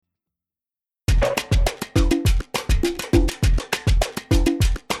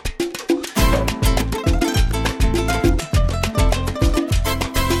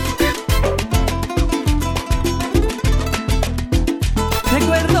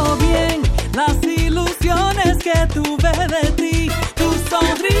que tuve de ti, tu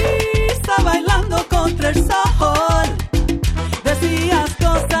sonrisa bailando contra el sol. Decías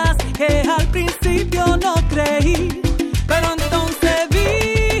cosas que al principio no creí, pero entonces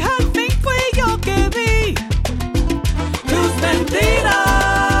vi, al fin fui yo que vi tus mentiras,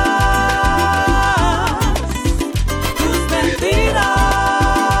 tus mentiras.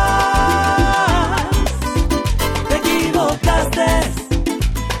 Te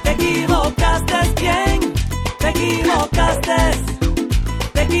equivocaste bien, te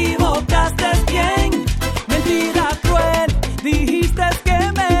equivocaste bien. Mentira cruel, dijiste que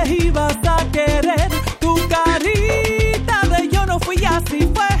me ibas a querer. Tu carita de yo no fui, así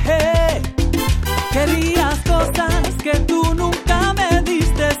fue. Querías cosas que tú nunca me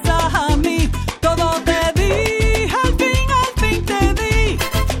diste a mí. Todo te di, al fin te di.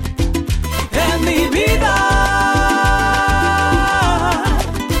 En mi vida,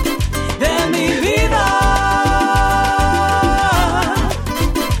 de mi vida.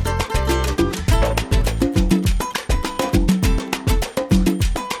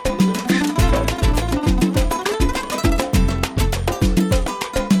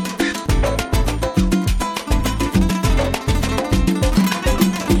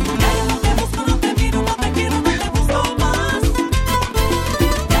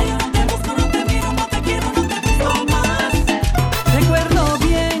 Recuerdo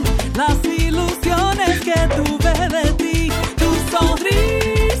bien las ilusiones que tuve de ti, tu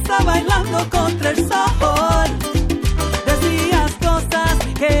sonrisa bailando contra el sol. Decías cosas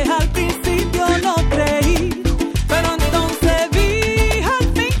que al principio no creí, pero entonces vi, al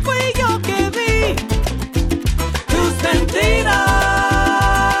fin fui yo que vi tus mentiras,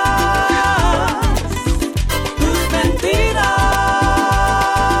 tus mentiras.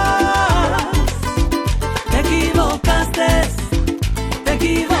 Te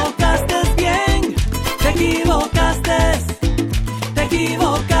equivocaste bien, te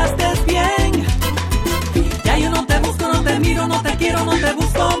equivocaste bien. Ya yo no te busco, no te miro, no te quiero, no te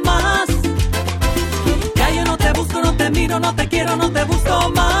busco más. Ya yo no te busco, no te miro, no te quiero, no te busco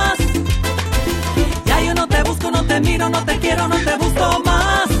más.